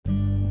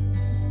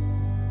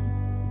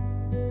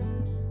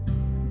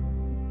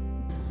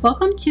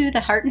Welcome to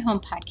the Heart and Home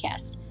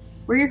Podcast.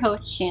 We're your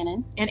hosts,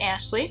 Shannon and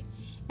Ashley,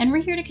 and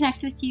we're here to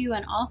connect with you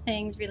on all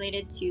things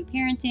related to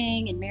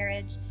parenting and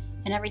marriage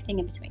and everything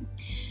in between.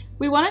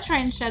 We want to try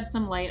and shed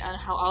some light on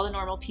how all the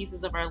normal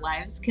pieces of our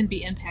lives can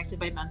be impacted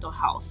by mental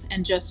health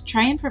and just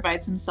try and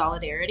provide some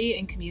solidarity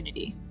and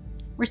community.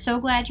 We're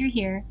so glad you're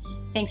here.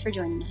 Thanks for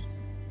joining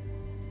us.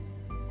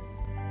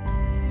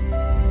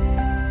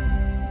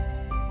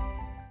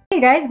 Hey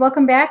guys,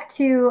 welcome back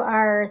to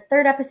our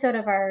third episode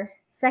of our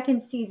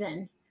second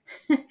season.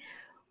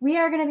 We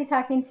are going to be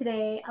talking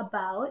today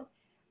about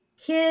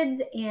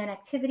kids and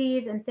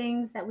activities and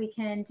things that we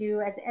can do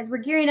as we're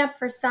gearing up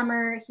for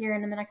summer here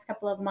in the next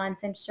couple of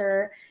months. I'm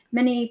sure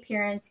many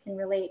parents can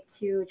relate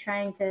to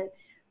trying to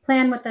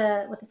plan what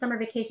the summer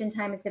vacation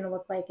time is going to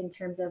look like in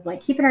terms of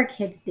like keeping our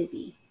kids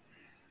busy.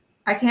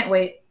 I can't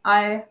wait.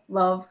 I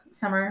love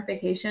summer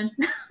vacation.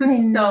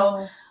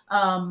 So,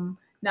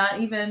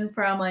 not even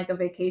from like a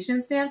vacation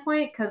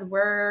standpoint, because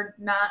we're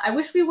not, I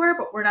wish we were,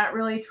 but we're not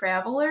really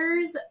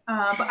travelers.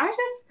 But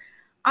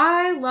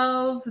I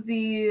love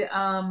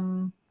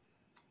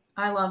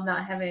I love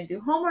not having to do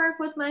homework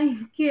with my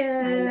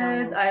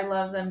kids. I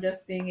love them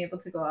just being able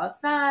to go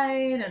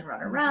outside and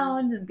run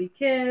around and be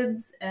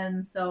kids.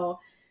 And so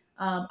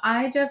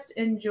I just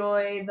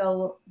enjoy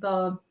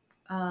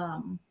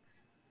I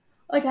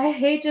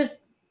hate just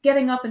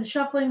getting up and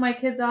shuffling my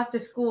kids off to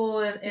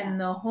school and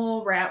the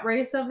whole rat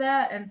race of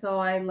that. And so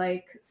I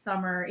like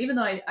summer, even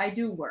though I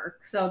do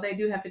work, so they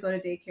do have to go to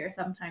daycare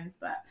sometimes,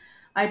 but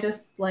I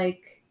just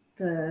like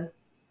the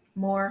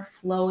more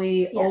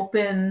flowy,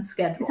 open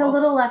schedule. It's a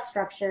little less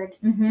structured,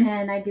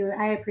 and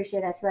I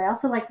appreciate that too. I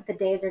also like that the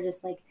days are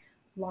just like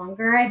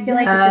longer. I feel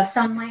like with the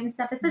sunlight and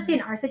stuff, especially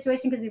in our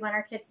situation, because we want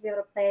our kids to be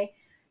able to play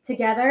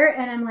together.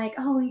 And I'm like,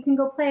 oh, you can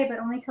go play, but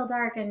only till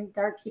dark, and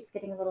dark keeps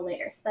getting a little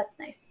later, so that's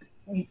nice.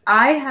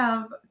 I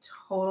have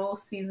total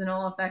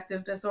seasonal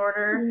affective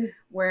disorder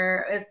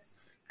where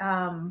it's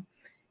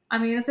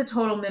it's a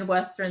total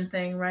Midwestern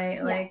thing, right?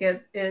 Yeah. Like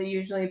it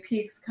usually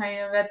peaks kind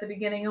of at the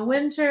beginning of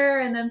winter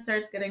and then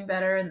starts getting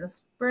better in the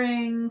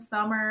spring,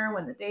 summer,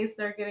 when the days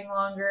start getting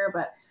longer.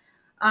 But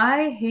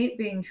I hate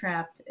being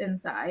trapped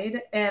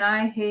inside, and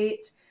I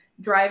hate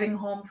driving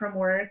home from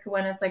work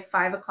when it's like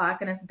 5 o'clock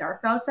and it's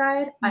dark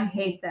outside. I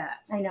hate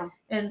that. I know.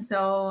 And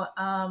so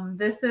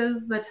this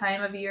is the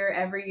time of year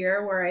every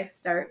year where I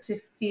start to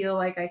feel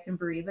like I can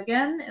breathe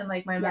again, and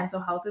like my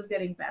mental health is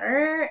getting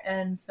better.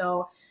 And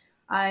so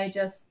I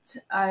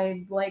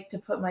like to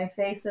put my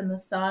face in the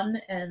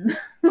sun and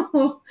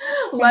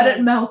let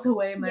it melt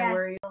away my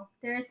worries.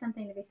 There is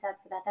something to be said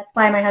for that. That's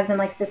why my husband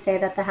likes to say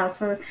that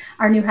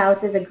our new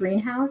house is a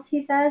greenhouse, he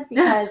says,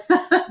 because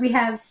we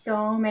have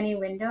so many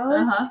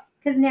windows.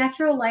 Because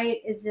natural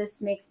light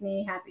makes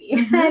me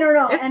happy. I don't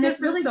know.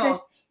 It's really good.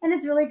 And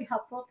it's really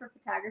helpful for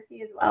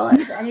photography as well.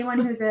 As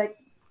anyone who's a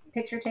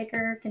picture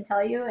taker can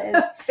tell you, is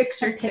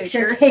picture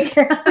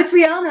taker, which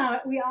we all know.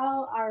 We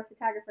all are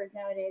photographers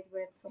nowadays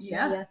with social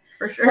media.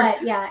 For sure.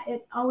 But yeah,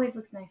 it always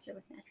looks nicer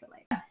with natural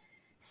light.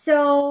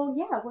 So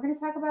we're going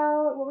to talk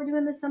about what we're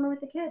doing this summer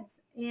with the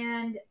kids.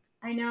 And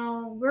I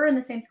know we're in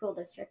the same school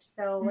district,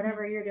 so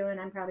whatever you're doing,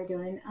 I'm probably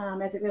doing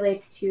as it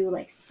relates to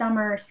like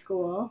summer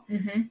school.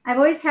 I've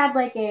always had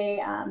like a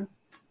kind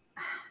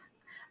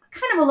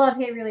of a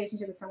love-hate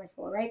relationship with summer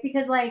school, right?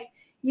 Because like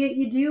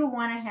you do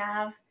want to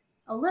have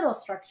a little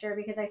structure,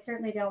 because I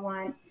certainly don't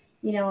want,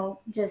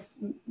 just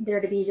there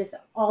to be just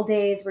all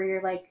days where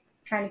you're like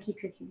trying to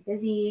keep your kids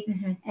busy.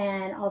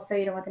 And also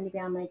you don't want them to be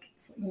on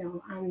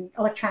on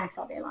electronics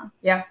all day long.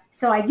 Yeah.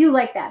 So I do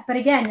like that. But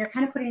again, you're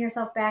kind of putting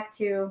yourself back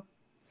to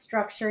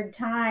structured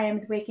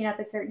times, waking up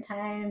at certain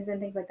times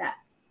and things like that.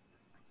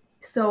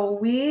 So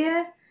we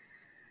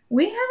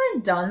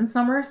haven't done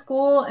summer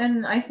school,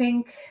 and I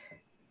think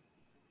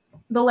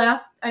the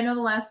last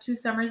 2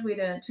 summers we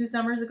didn't. 2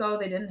 summers ago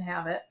they didn't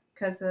have it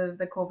because of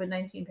the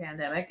COVID-19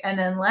 pandemic, and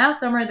then last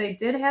summer they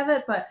did have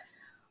it, but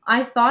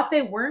I thought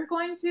they weren't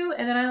going to,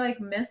 and then I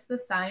missed the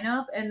sign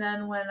up. And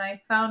then when I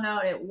found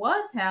out it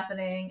was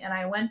happening and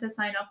I went to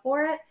sign up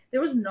for it, there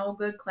was no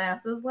good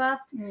classes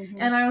left.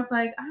 And I was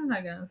like, I'm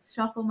not going to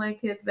shuffle my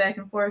kids back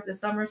and forth to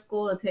summer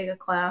school to take a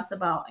class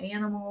about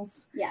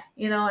animals. Yeah.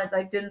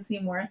 It didn't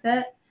seem worth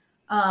it.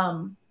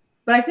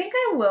 But I think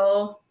I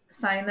will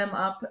sign them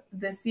up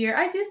this year.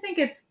 I do think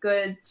it's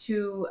good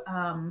to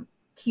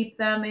keep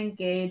them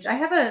engaged. I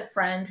have a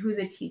friend who's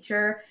a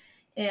teacher,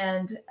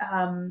 and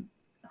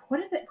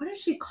what does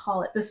she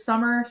call it? The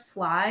summer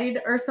slide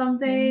or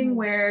something,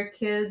 where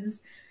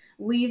kids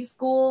leave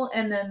school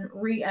and then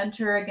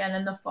re-enter again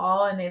in the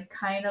fall, and they've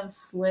kind of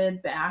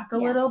slid back a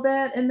little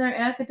bit in their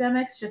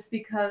academics just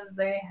because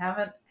they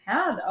haven't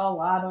had a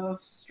lot of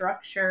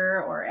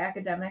structure or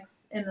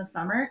academics in the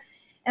summer.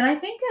 And I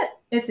think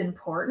it's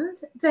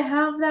important to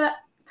have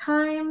that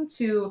time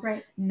to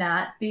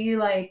not be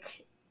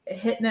like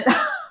hitting it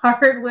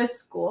hard with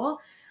school.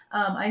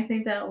 I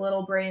think that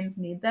little brains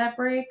need that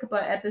break,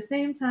 but at the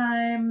same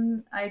time,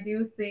 I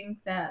do think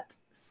that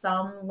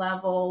some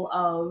level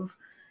of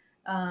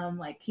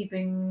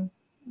keeping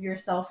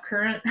yourself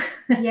current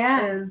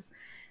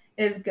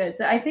is good.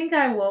 So I think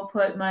I will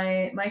put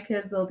my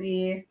kids will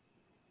be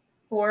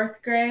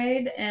 4th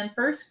grade and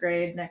 1st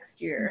grade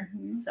next year.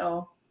 Mm-hmm.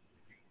 So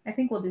I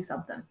think we'll do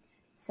something.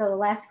 So the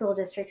last school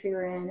district we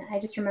were in, I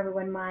just remember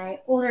when my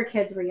older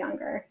kids were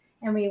younger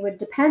and we would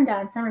depend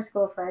on summer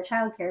school for our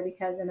childcare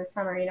because in the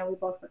summer, we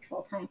both worked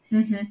full time.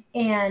 Mm-hmm.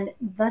 And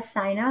the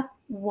sign up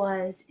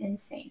was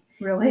insane.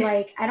 Really?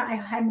 Like,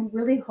 I'm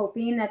really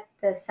hoping that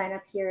the sign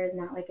up here is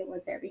not like it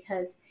was there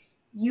because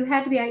you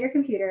had to be at your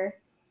computer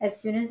as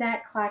soon as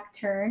that clock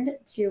turned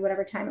to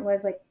whatever time it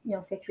was, like,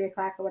 say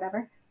 3:00 or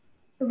whatever.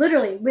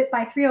 Literally,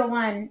 by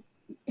 3:01,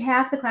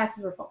 half the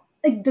classes were full.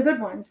 Like the good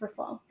ones were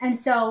full. And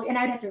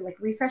I would have to like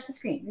refresh the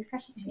screen.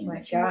 Oh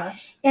my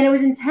gosh. And it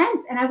was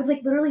intense. And I would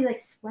like literally like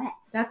sweat.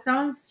 That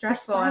sounds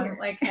stressful. I'm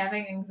like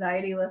having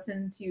anxiety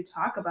listen to you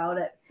talk about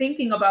it.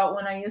 Thinking about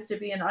when I used to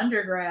be an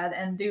undergrad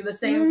and do the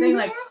same thing,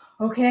 like,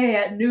 okay,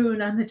 at noon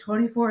on the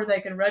 24th, I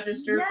can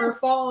register for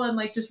fall and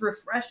like just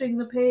refreshing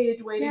the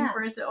page, waiting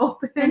for it to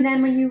open. And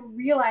then when you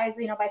realize,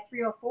 by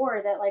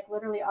 3:04 that like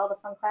literally all the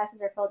fun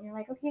classes are filled and you're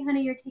like, okay,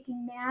 honey, you're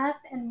taking math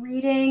and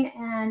reading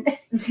and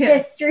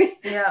history.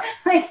 Yeah.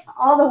 Like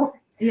all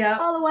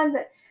the ones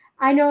that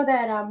I know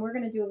that we're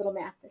going to do a little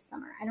math this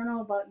summer. I don't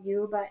know about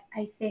you, but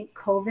I think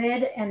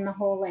COVID and the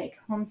whole like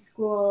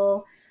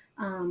homeschool,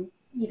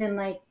 even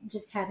like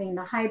just having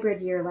the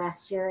hybrid year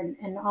last year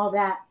and all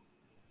that.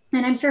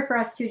 And I'm sure for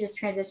us too, just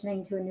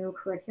transitioning to a new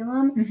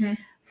curriculum, mm-hmm.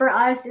 for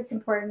us, it's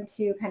important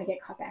to kind of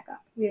get caught back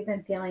up. We've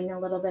been feeling a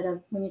little bit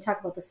of, when you talk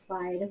about the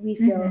slide, we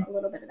feel mm-hmm. a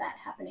little bit of that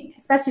happening,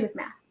 especially with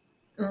math.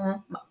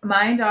 Mm-hmm.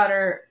 My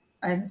daughter,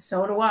 and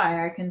so do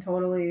I can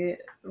totally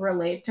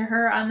relate to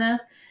her on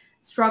this,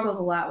 struggles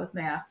a lot with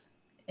math.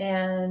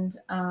 And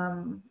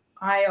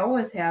I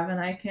always have, and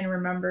I can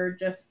remember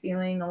just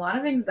feeling a lot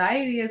of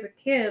anxiety as a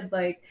kid.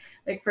 Like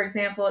for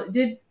example,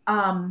 did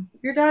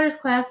your daughter's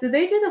class, did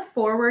they do the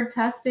forward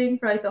testing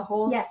for like the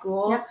whole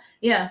school? Yep.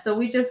 Yeah, so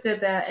we just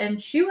did that, and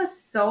she was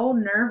so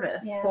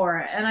nervous for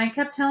it. And I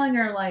kept telling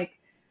her, like,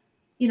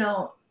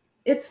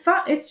 it's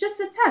fun. It's just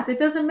a test. It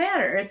doesn't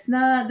matter. It's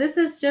not, this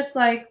is just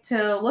like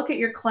to look at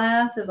your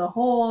class as a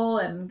whole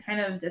and kind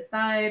of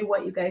decide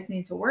what you guys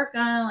need to work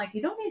on. Like,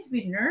 you don't need to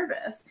be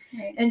nervous.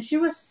 Right. And she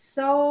was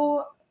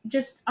so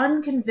just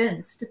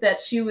unconvinced that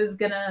she was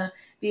gonna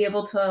be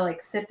able to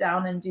like sit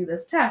down and do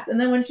this test. And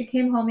then when she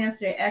came home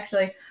yesterday,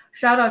 actually,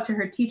 shout out to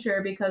her teacher,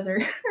 because her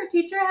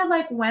teacher had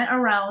like went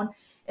around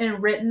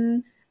and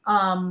written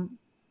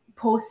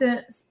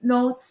Post-it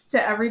notes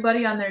to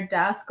everybody on their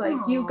desk, like,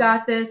 Aww. You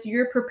got this,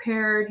 you're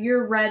prepared,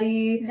 you're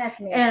ready. That's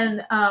amazing.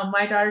 And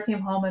my daughter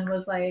came home and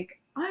was like,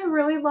 I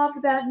really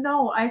loved that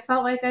note. I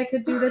felt like I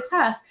could do the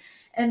test.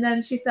 And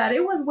then she said,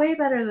 it was way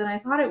better than I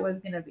thought it was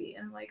going to be.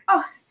 And I'm like,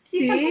 oh,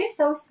 see? Something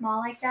so small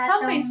like that.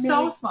 Something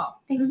so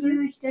small. A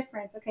huge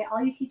difference. Okay,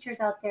 all you teachers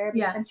out there,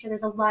 because I'm sure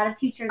there's a lot of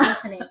teachers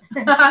listening.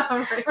 Right.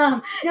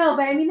 No,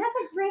 but I mean, that's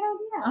a great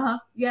idea. Uh-huh.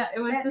 Yeah, it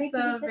was that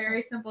just a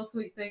very simple,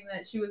 sweet thing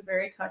that she was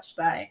very touched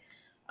by.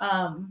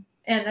 And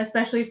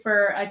especially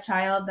for a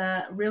child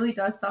that really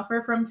does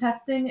suffer from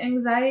testing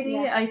anxiety,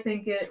 I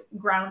think it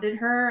grounded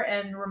her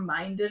and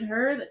reminded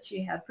her that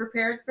she had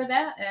prepared for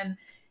that, and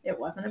it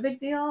wasn't a big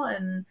deal.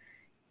 And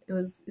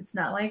it's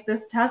not like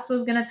this test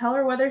was going to tell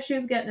her whether she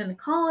was getting into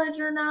college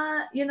or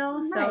not,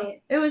 so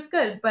it was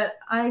good. But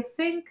I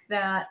think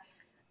that,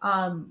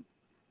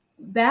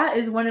 that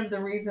is one of the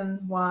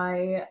reasons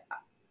why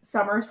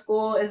summer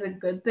school is a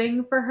good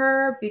thing for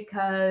her,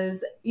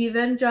 because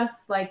even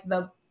just like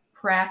the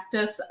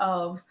practice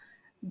of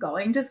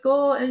going to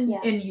school and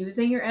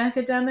using your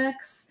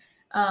academics,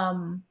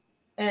 and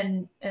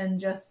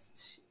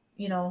just,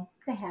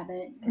 the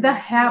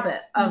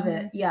habit of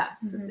it.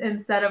 Mm-hmm.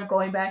 Instead of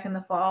going back in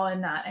the fall and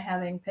not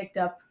having picked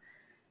up,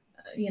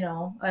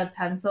 a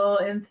pencil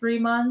in 3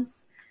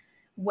 months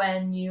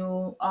when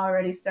you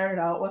already started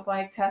out with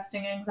like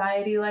testing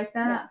anxiety like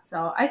that. Yeah.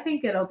 So I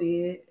think it'll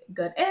be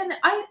good. And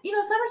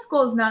summer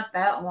school is not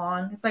that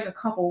long. It's like a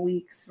couple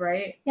weeks,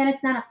 right? Yeah, and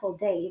it's not a full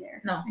day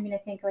either. No. I mean, I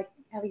think like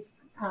at least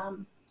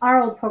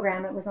our old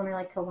program, it was only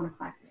like till 1:00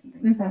 or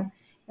something. Mm-hmm. So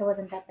it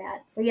wasn't that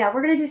bad. So yeah,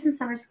 we're going to do some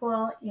summer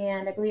school,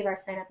 and I believe our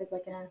sign up is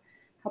like in a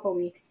couple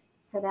weeks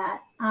for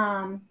that.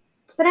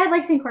 But I'd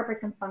like to incorporate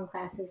some fun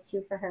classes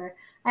too for her.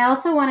 I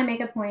also want to make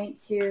a point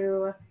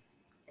to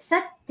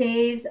set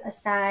days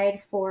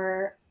aside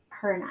for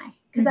her and I.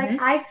 Because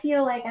like I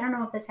feel like, I don't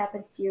know if this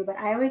happens to you, but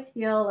I always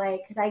feel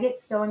like, because I get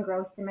so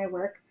engrossed in my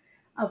work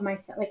of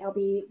myself, like I'll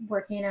be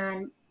working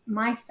on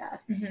my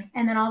stuff,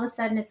 and then all of a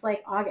sudden it's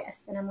like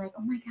August, and I'm like,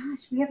 oh my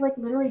gosh, we have like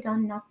literally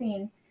done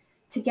nothing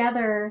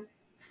together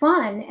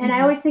fun. And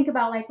I always think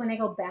about like when they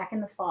go back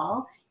in the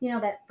fall,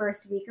 that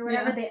first week or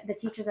whatever, the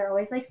teachers are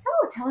always like, so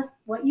tell us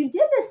what you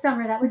did this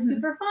summer. That was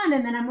super fun.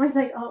 And then I'm always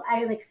like, oh,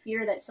 I like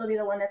fear that she'll be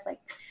the one that's like,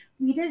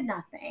 we did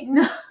nothing.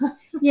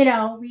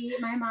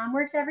 My mom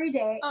worked every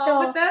day.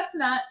 Oh, but that's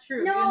not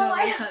true. No,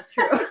 that's not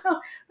true.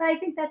 But I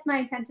think that's my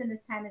intention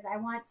this time, is I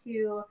want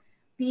to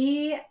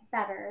be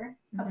better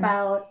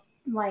about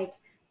like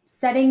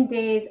setting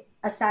days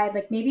aside,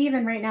 like maybe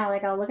even right now,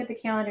 like I'll look at the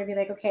calendar and be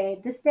like, okay,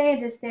 this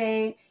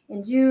day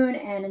in June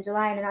and in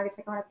July and in August,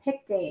 like I want to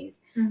pick days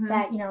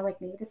that,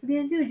 like maybe this will be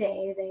a zoo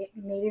day,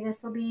 maybe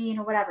this will be,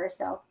 whatever.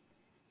 So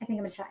I think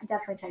I'm gonna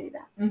definitely try to do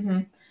that.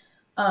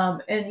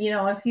 And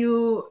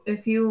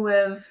if you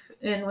live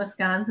in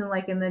Wisconsin,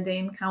 like in the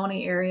Dane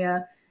County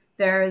area,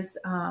 there's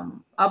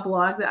a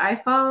blog that I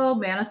follow,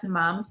 Madison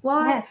Mom's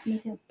blog. Yes, me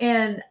too.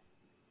 And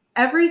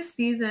every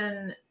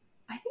season,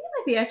 I think it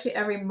might be actually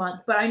every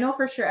month, but I know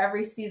for sure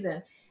every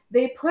season,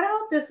 they put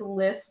out this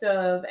list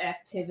of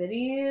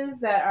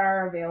activities that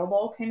are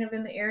available kind of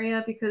in the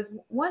area. Because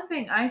one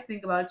thing I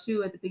think about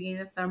too at the beginning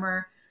of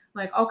summer,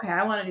 like, okay,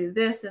 I want to do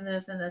this and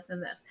this and this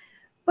and this.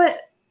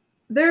 But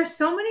there's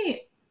so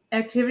many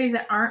activities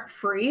that aren't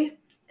free.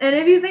 And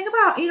if you think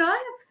about, I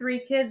have 3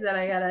 kids that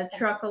I got to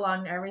truck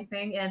along to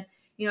everything. And,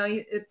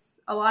 it's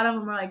a lot of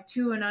them are like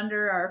 2 and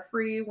under are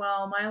free.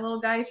 Well, my little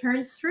guy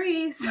turns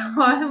 3, so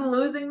I'm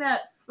losing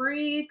that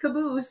free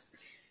caboose.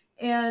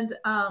 And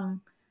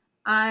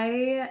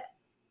I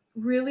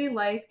really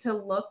like to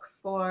look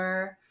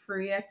for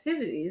free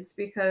activities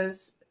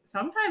because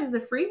sometimes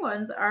the free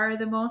ones are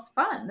the most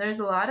fun.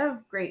 There's a lot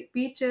of great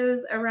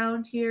beaches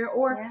around here,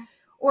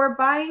 or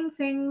buying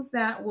things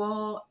that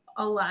will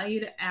allow you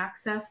to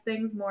access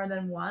things more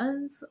than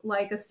once,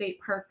 like a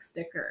state park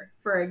sticker,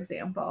 for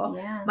example.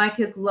 Yeah. My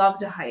kids love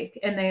to hike,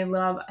 and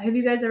have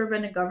you guys ever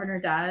been to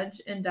Governor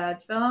Dodge in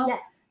Dodgeville?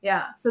 Yes.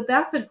 Yeah. So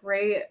that's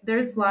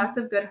there's lots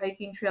of good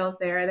hiking trails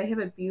there. They have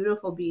a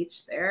beautiful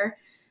beach there.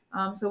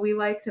 So we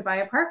like to buy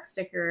a park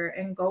sticker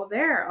and go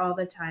there all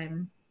the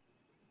time.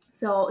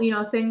 So,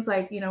 things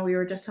like, we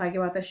were just talking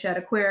about the Shed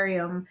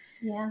Aquarium.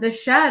 Yeah. The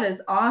Shed is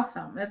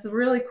awesome. It's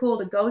really cool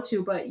to go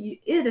to, but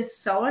it is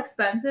so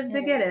expensive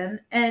to get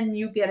in, and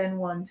you get in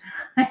one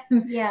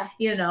time. Yeah.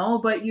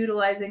 But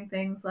utilizing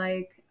things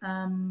like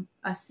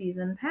a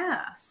season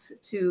pass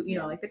to,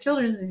 like the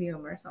Children's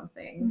Museum or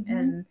something,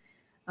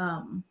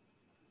 and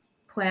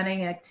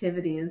planning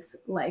activities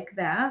like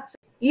that.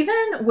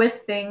 Even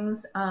with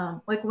things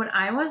like when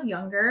I was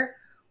younger,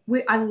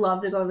 I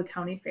loved to go to the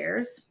county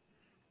fairs.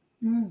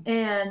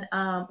 And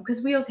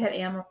because we always had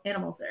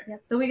animals there. Yep.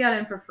 So we got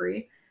in for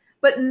free.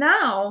 But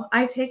now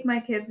I take my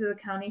kids to the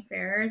county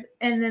fairs,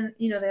 and then,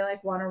 they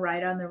like want to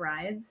ride on the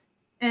rides.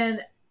 And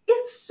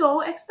it's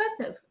so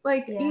expensive.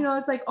 Like,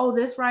 it's like, oh,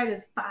 this ride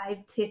is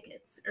 5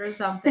 tickets or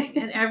something.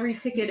 And every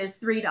ticket is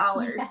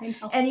 $3.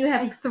 And you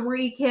have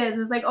 3 kids.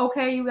 It's like,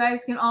 okay, you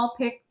guys can all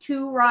pick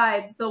 2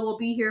 rides. So we'll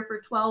be here for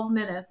 12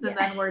 minutes and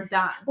then we're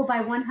done. We'll buy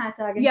 1 hot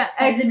dog. And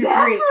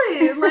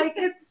exactly. Like,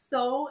 it's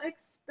so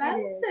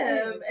expensive.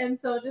 It is. And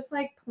so just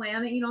like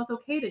plan it, it's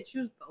okay to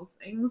choose those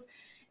things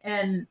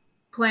and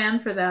plan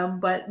for them.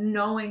 But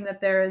knowing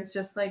that there is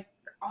just like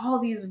all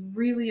these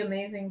really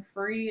amazing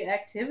free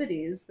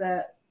activities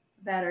that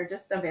are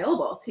just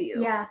available to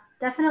you. Yeah,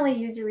 definitely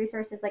use your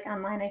resources like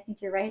online. I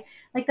think you're right.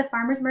 Like the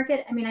farmer's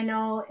market. I mean, I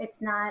know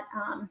it's not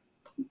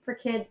for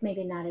kids,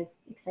 maybe not as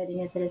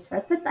exciting as it is for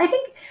us, but I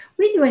think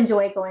we do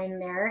enjoy going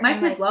there. My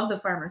kids love the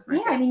farmer's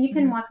market. Yeah, I mean, you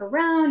can walk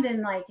around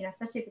and like,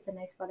 especially if it's a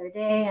nice weather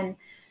day, and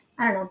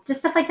I don't know, just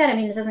stuff like that. I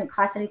mean, it doesn't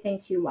cost anything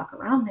to walk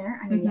around there.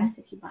 I mean, yes,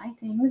 if you buy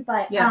things,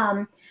 but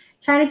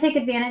trying to take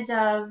advantage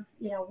of,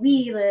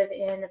 we live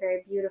in a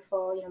very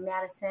beautiful,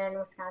 Madison,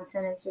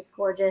 Wisconsin is just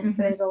gorgeous.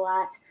 So there's a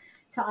lot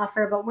to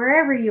offer, but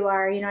wherever you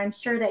are, I'm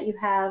sure that you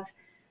have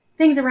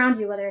things around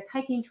you, whether it's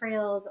hiking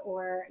trails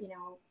or,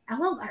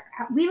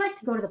 we like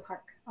to go to the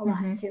park a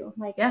lot too.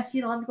 Like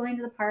she loves going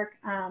to the park.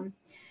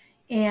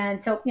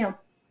 And so,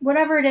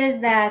 whatever it is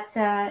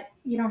that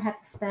you don't have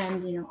to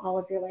spend, all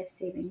of your life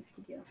savings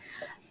to do.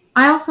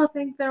 I also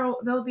think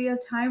there'll be a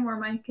time where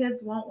my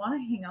kids won't want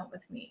to hang out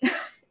with me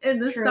in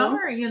the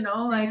summer,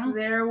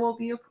 there will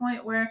be a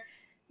point where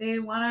they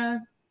want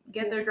to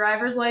get their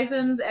driver's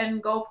license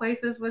and go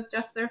places with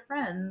just their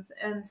friends.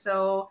 And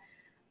so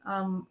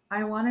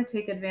I want to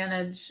take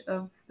advantage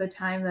of the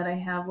time that I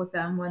have with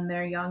them when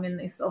they're young and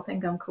they still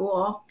think I'm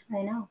cool.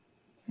 I know.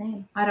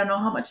 Same. I don't know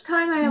how much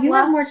time I have left. You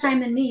have more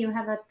time than me. You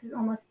have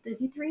almost, is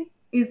he 3?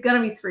 He's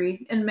going to be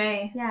 3 in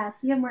May. Yeah.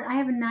 So you have more. I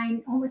have a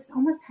 9, almost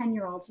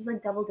 10-year-old. She's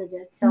like double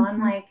digits. So I'm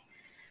like,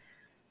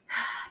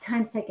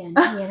 time's ticking,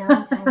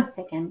 time's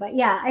ticking. But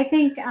yeah, I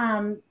think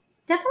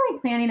definitely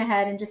planning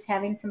ahead and just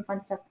having some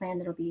fun stuff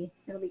planned. It'll be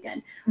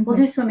good. We'll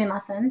do swimming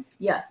lessons.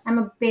 Yes. I'm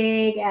a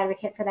big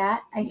advocate for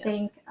that. I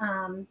think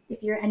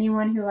if you're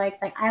anyone who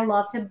likes, like, I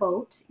love to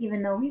boat,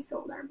 even though we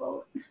sold our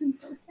boat. I'm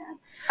so sad.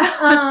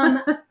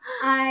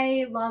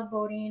 I love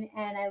boating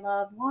and I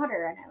love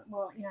water. And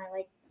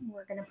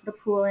we're going to put a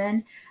pool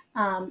in.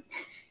 I'm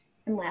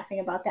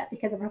laughing about that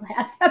because of our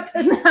last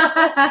episode.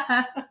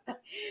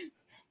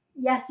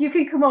 Yes, you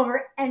can come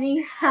over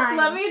anytime.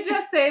 Let me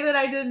just say that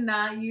I did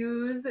not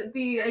use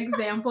the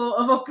example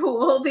of a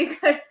pool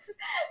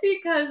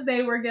because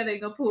they were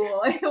getting a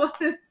pool. It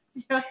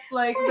was just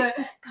like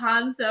the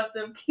concept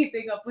of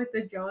keeping up with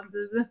the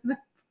Joneses in the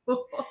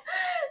pool.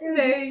 You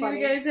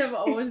guys have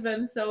always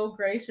been so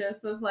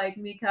gracious with like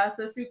mi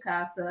casa, su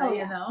casa,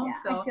 Yeah.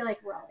 So I feel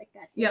like we're all like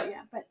that here.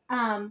 Yeah.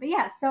 But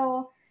yeah,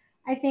 so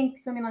I think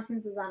swimming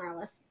lessons is on our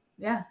list.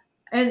 Yeah.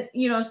 And,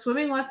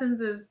 swimming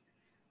lessons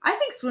I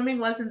think swimming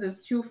lessons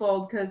is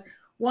twofold because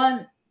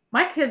one,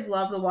 my kids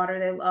love the water.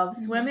 They love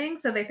swimming,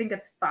 so they think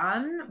it's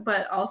fun,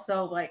 but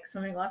also like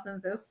swimming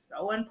lessons is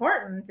so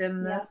important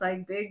in this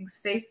like big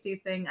safety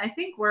thing. I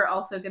think we're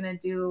also going to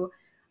do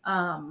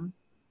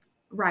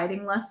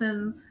riding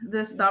lessons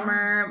this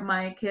summer.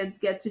 My kids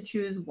get to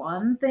choose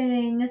one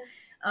thing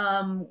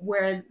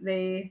where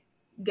they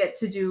get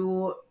to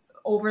do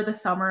over the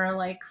summer,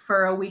 like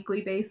for a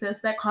weekly basis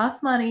that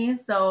costs money.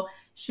 So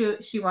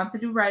she wants to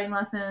do riding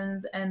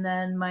lessons. And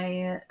then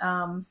my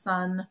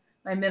son,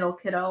 my middle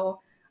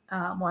kiddo,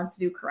 wants to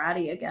do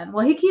karate again.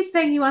 Well, he keeps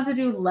saying he wants to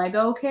do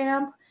Lego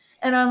camp.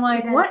 And I'm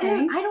like, what?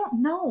 I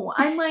don't know.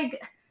 I'm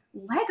like,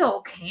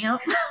 Lego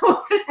camp?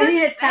 I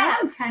mean, it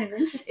sounds kind of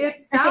interesting. It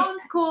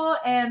sounds cool.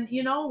 And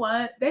you know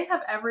what? They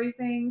have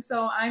everything.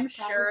 So I'm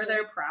sure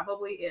there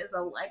probably is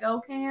a Lego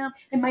camp.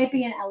 It might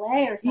be in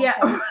LA or something. Yeah,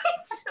 right.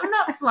 I'm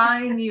not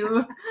flying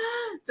you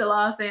to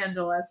Los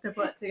Angeles to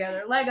put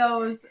together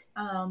Legos.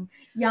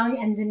 Young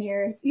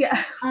engineers. Yeah.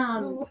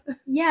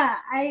 Yeah,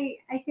 I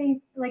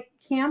think like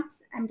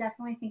camps, I'm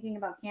definitely thinking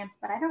about camps,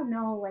 but I don't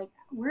know, like,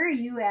 where are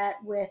you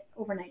at with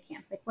overnight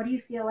camps? Like, what do you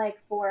feel like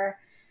for...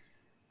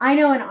 I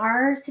know in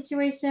our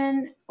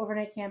situation,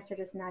 overnight camps are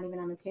just not even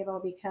on the table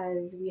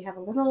because we have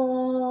a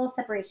little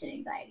separation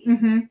anxiety.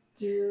 Mm-hmm.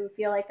 Do you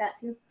feel like that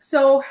too?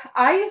 So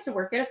I used to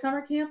work at a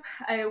summer camp.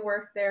 I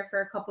worked there for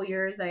a couple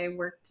years. I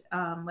worked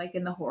like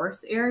in the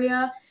horse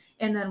area,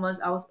 and then was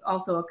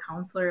also a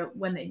counselor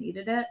when they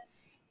needed it.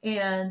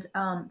 And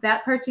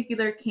that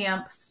particular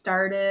camp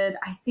started,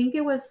 I think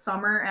it was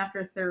summer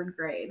after 3rd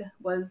grade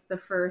was the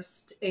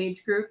first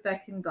age group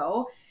that can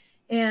go.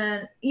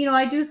 And,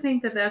 I do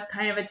think that that's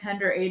kind of a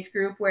tender age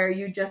group where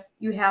you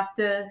have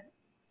to,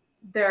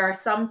 there are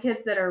some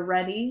kids that are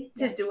ready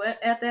to do it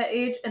at that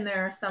age. And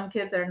there are some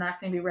kids that are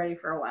not going to be ready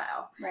for a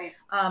while. Right.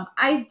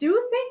 I do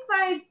think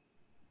my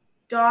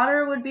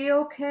daughter would be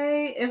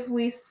okay if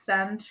we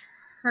sent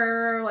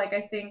her, like,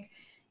 I think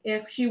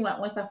if she went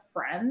with a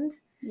friend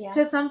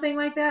to something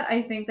like that,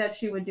 I think that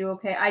she would do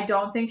okay. I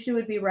don't think she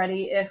would be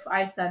ready if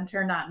I sent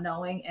her not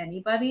knowing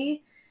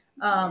anybody.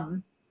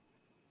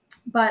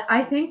 But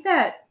I think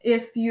that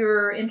if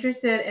you're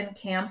interested in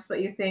camps,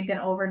 but you think an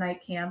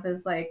overnight camp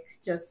is like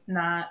just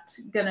not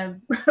gonna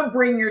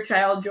bring your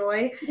child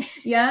joy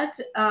yet,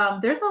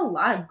 there's a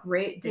lot of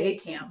great day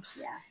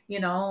camps.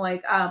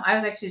 Like I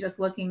was actually just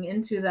looking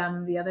into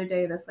them the other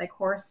day, this like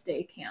horse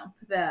day camp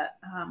that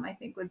I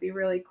think would be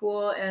really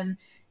cool, and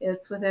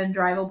it's within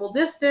drivable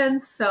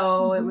distance,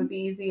 so it would be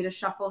easy to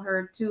shuffle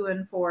her to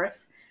and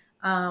forth.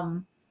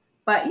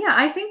 But yeah,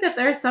 I think that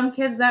there are some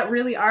kids that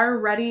really are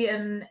ready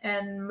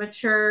and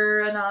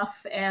mature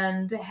enough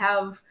and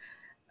have,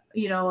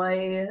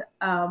 a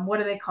what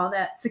do they call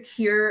that?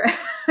 Secure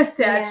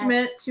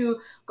attachment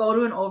to go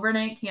to an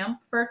overnight camp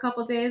for a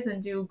couple days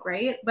and do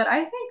great. But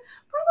I think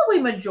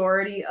probably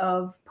majority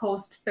of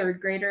post 3rd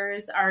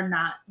graders are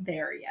not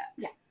there yet.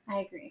 Yeah, I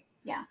agree.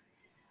 Yeah.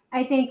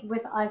 I think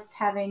with us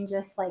having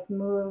just like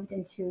moved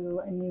into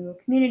a new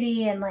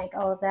community and like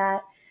all of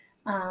that,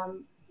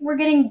 we're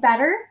getting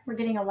better. We're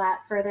getting a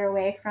lot further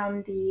away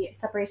from the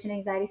separation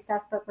anxiety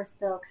stuff, but we're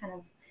still kind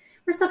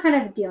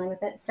of dealing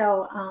with it.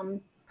 So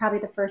probably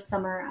the first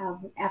summer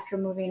after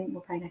moving,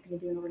 we're probably not going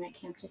to do an overnight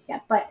camp just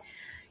yet. But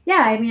yeah,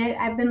 I mean,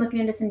 I've been looking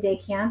into some day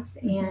camps,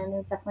 and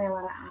there's definitely a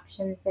lot of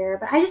options there.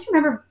 But I just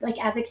remember,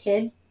 like, as a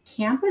kid,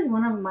 camp is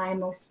one of my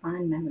most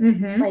fond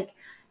memories. Like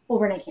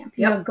overnight camp,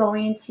 you know,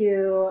 going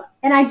to,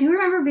 and I do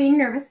remember being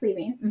nervous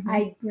leaving.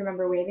 I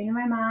remember waving to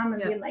my mom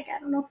and being like, I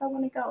don't know if I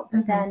want to go,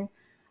 but then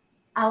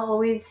I'll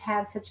always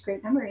have such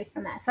great memories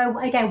from that. So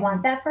I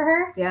want that for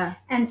her. Yeah.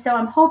 And so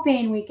I'm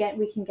hoping we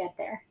can get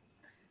there.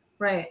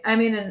 Right. I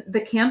mean, in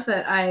the camp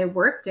that I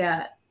worked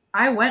at,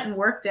 I went and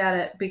worked at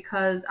it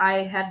because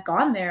I had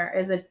gone there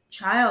as a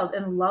child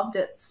and loved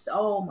it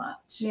so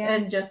much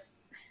and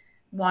just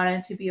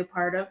wanted to be a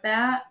part of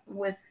that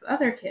with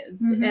other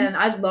kids. And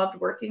I loved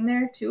working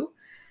there too.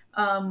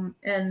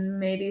 And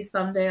maybe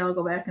someday I'll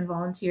go back and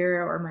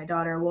volunteer, or my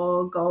daughter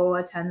will go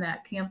attend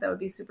that camp. That would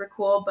be super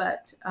cool.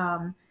 But,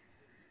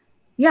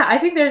 yeah, I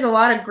think there's a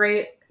lot of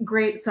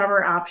great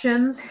summer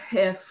options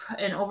if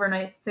an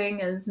overnight thing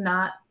is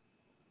not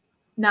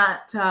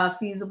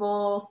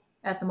feasible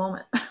at the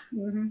moment.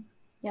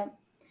 Yep.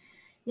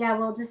 Yeah,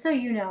 well, just so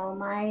you know,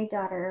 my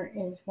daughter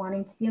is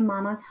wanting to be a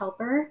mama's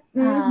helper.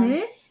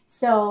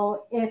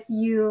 So if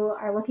you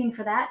are looking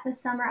for that this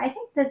summer, I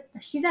think that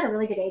she's at a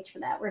really good age for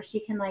that, where she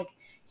can, like,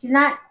 she's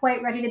not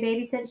quite ready to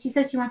babysit. She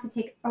says she wants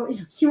to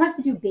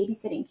do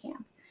babysitting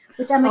camp.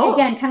 Which I'm like,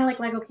 again, kind of like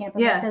Lego camp.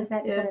 I'm like, is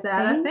that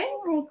a thing?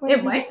 Like, or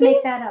it might just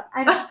make that up.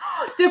 I don't.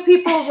 Do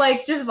people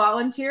like just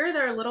volunteer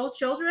their little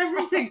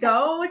children to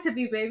go to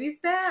be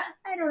babysat?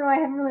 I don't know. I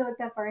haven't really looked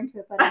that far into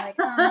it, but I'm like,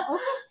 okay.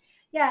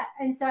 Yeah,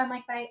 and so I'm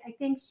like, but I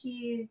think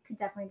she could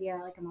definitely be a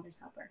mother's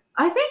helper.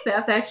 I think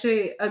that's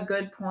actually a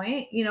good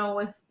point.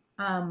 With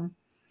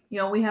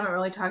we haven't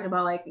really talked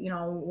about like,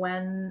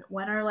 when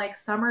are like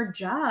summer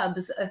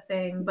jobs a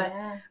thing, but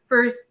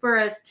for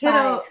a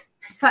kiddo,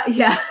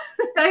 Yeah,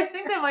 I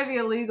think that might be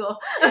illegal.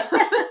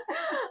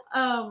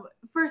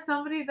 For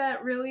somebody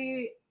that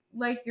really,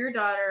 like your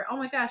daughter, oh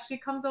my gosh, she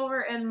comes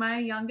over and my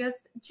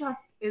youngest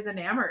just is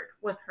enamored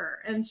with her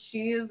and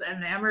she is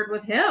enamored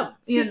with him.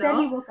 She said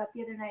he woke up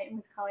the other night and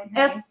was calling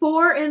her at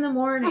 4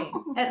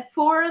 a.m. At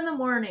 4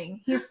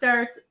 a.m, he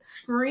starts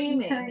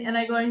screaming, and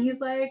I go and he's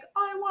like,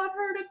 I want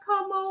her to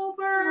come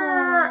over.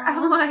 Aww.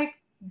 I'm like,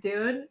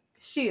 dude,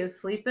 she is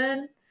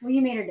sleeping. Well,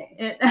 you made her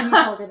day. And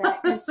you told her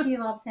that because she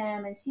loves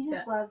him, and she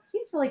just loves.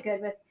 She's really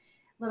good with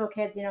little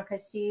kids,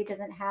 because she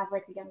doesn't have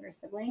like the younger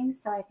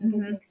siblings. So I think it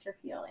makes her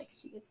feel like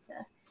she gets to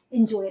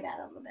enjoy that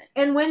a little bit.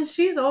 And when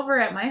she's over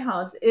at my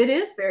house, it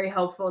is very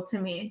helpful to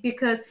me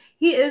because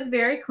he is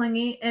very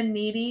clingy and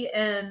needy,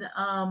 and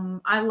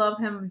I love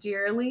him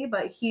dearly,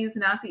 but he's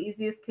not the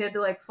easiest kid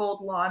to like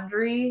fold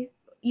laundry,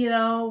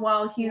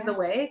 while he's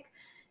awake.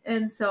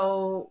 And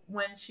so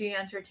when she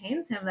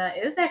entertains him, that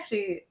is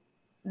actually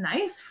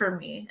nice for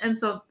me. And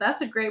so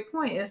that's a great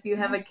point. If you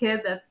have a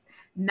kid that's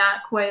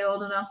not quite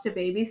old enough to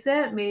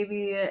babysit,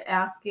 maybe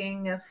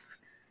asking if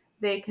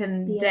they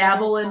can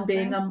dabble in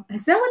being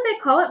is that what they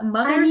call it?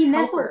 Mother's helper?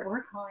 That's what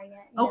we're calling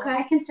it. Okay.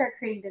 I can start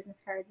creating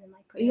business cards and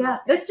like put it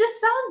out there. It just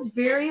sounds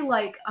very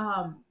like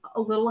a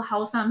Little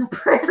House on the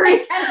Prairie.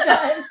 It kind of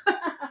does.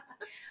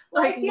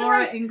 Like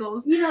Laura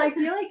Ingalls. I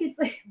feel like it's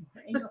like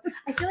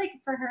I feel like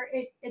for her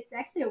it's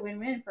actually a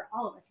win-win for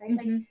all of us, right?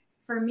 Like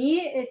for me,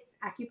 it's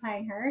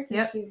occupying her,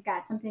 so she's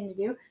got something to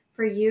do.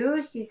 For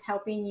you, she's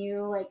helping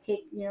you like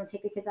take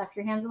the kids off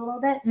your hands a little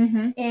bit.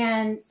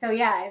 And so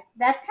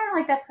that's kind of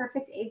like that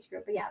perfect age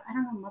group. But I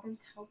don't know,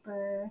 mother's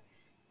helper,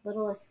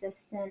 little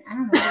assistant. I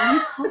don't know what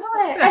you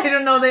call it. I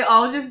don't know. They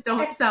all just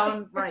don't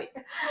sound right.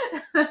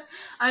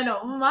 I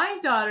know my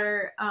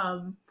daughter.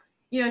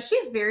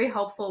 She's very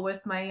helpful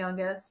with my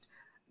youngest,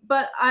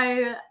 but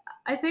I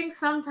think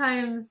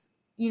sometimes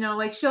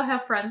like she'll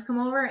have friends come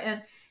over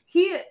and.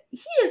 He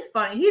is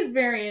funny. He's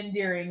very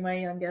endearing, my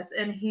youngest,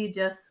 and he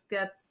just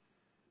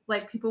gets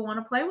like people want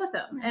to play with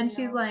him. And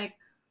she's like,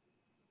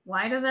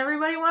 "Why does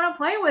everybody want to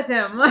play with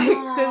him? Like,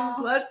 because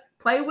let's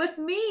play with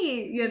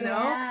me,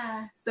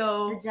 Yeah.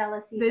 So the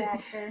jealousy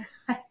factor.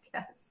 I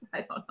guess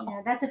I don't know.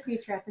 Yeah, that's a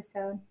future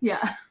episode.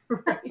 Yeah,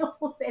 right.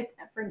 We'll save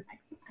that for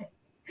next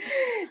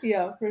time.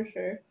 Yeah, for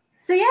sure.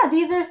 So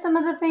these are some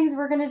of the things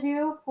we're going to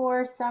do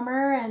for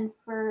summer and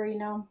for, I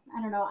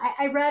don't know.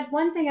 I read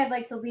one thing I'd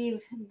like to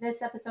leave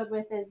this episode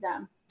with is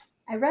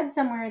I read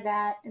somewhere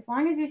that as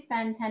long as you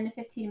spend 10 to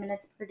 15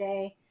 minutes per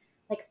day,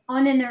 like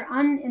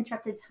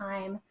uninterrupted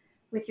time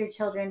with your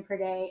children per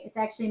day, it's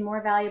actually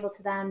more valuable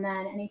to them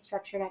than any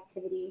structured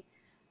activity.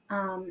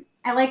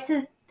 I like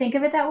to think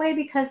of it that way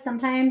because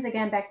sometimes,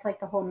 again, back to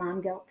like the whole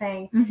mom guilt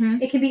thing,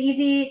 it can be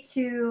easy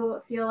to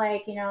feel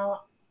like,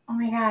 oh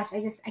my gosh,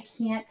 I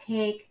can't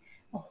take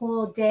a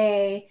whole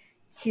day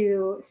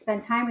to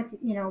spend time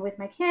with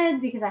my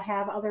kids because I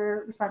have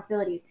other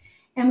responsibilities.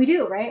 And we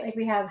do, right? Like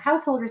we have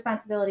household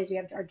responsibilities, we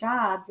have our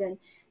jobs. And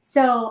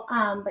so,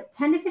 but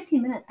 10 to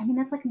 15 minutes,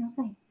 that's like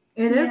nothing.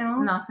 It is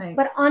nothing.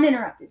 But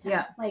uninterrupted time.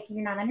 Yeah. Like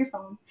you're not on your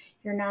phone.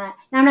 Now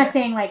I'm not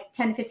saying like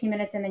 10 to 15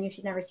 minutes and then you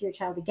should never see your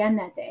child again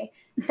that day.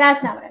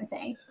 That's not what I'm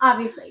saying,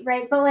 obviously,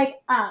 right? But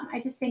like, I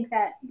just think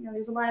that,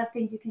 there's a lot of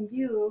things you can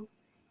do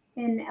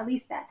in at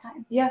least that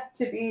time. Yeah,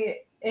 to be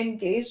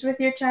engaged with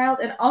your child.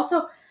 And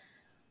also,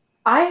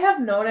 I have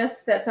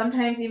noticed that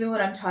sometimes even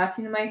when I'm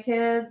talking to my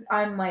kids,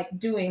 I'm like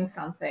doing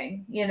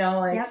something,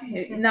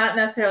 not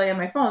necessarily on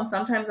my phone.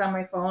 Sometimes on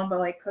my phone, but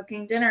like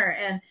cooking dinner.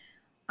 And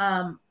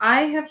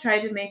I have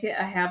tried to make it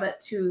a habit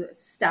to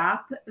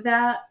stop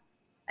that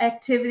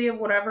activity of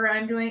whatever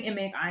I'm doing and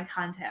make eye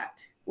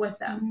contact with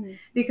them.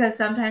 Because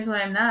sometimes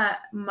when I'm not,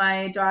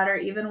 my daughter,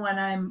 even when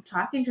I'm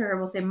talking to her,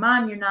 will say,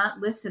 Mom, you're not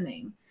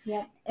listening.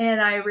 Yeah.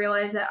 And I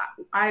realize that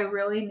I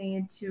really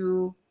need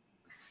to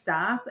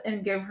stop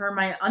and give her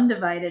my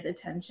undivided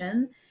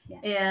attention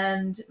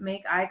and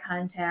make eye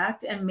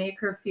contact and make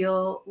her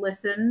feel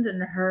listened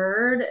and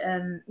heard,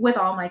 and with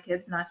all my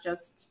kids, not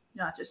just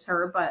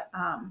her, but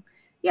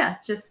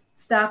just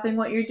stopping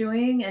what you're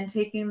doing and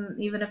taking,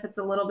 even if it's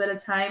a little bit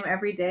of time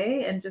every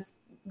day, and just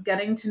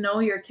getting to know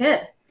your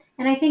kid.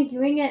 And I think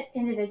doing it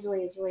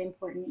individually is really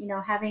important.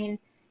 Having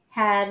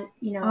had,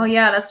 Oh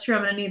yeah, that's true.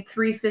 I'm going to need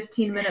 3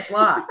 15-minute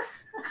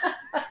blocks.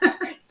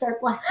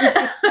 Start blocking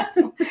my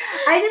schedule.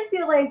 I just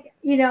feel like,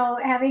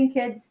 having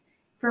kids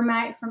from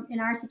in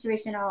our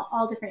situation,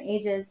 all different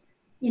ages,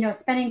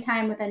 spending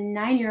time with a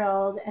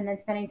 9-year-old and then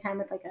spending time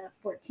with like a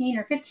 14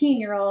 or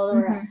 15-year-old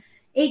or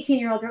a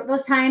 18-year-old,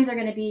 those times are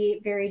going to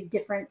be very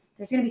different.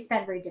 There's going to be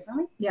spent very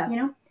differently.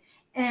 Yeah.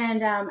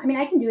 And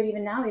I can do it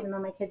even now, even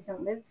though my kids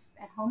don't live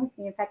at home with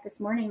me. In fact,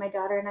 this morning, my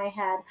daughter and I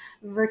had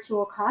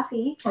virtual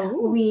coffee.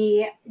 Oh.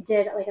 We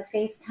did like a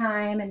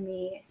FaceTime and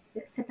we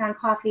sit down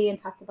coffee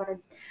and talked about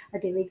our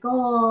daily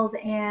goals.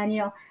 And,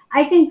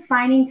 I think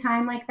finding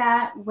time like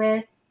that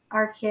with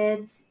our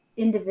kids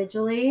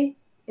individually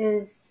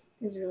is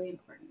really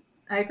important.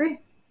 I agree.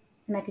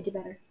 And I could do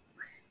better.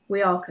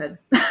 We all could.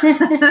 So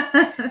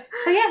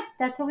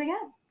that's what we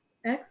got.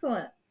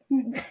 Excellent.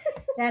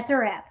 That's a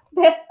wrap.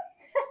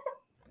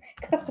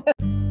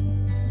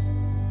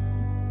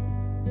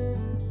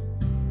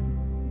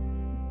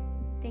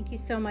 Thank you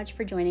so much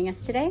for joining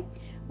us today.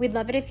 We'd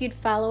love it if you'd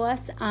follow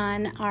us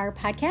on our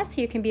podcast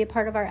so you can be a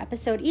part of our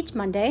episode each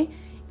Monday.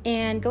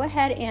 And go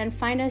ahead and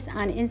find us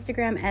on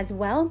Instagram as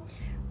well.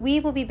 We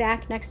will be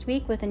back next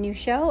week with a new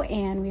show,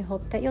 and we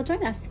hope that you'll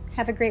join us.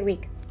 Have a great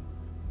week.